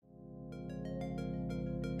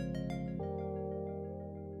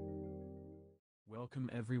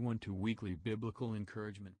Welcome everyone to Weekly Biblical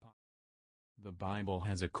Encouragement. The Bible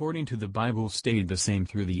has according to the Bible stayed the same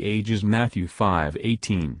through the ages. Matthew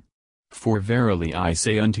 5:18. For verily I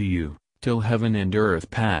say unto you, till heaven and earth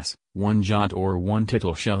pass, one jot or one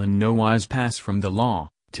tittle shall in no wise pass from the law,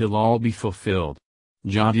 till all be fulfilled.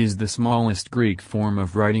 Jot is the smallest Greek form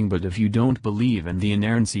of writing, but if you don't believe in the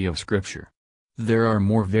inerrancy of Scripture, there are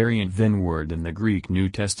more variant than word in the Greek New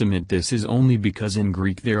Testament. This is only because in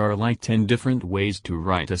Greek there are like 10 different ways to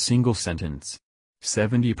write a single sentence.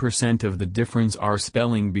 70% of the difference are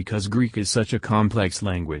spelling, because Greek is such a complex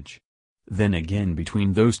language. Then again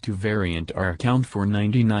between those two variant are account for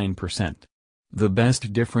 99%. The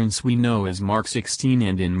best difference we know is Mark 16,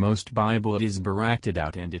 and in most Bible it is bracketed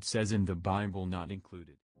out and it says in the Bible not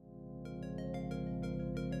included.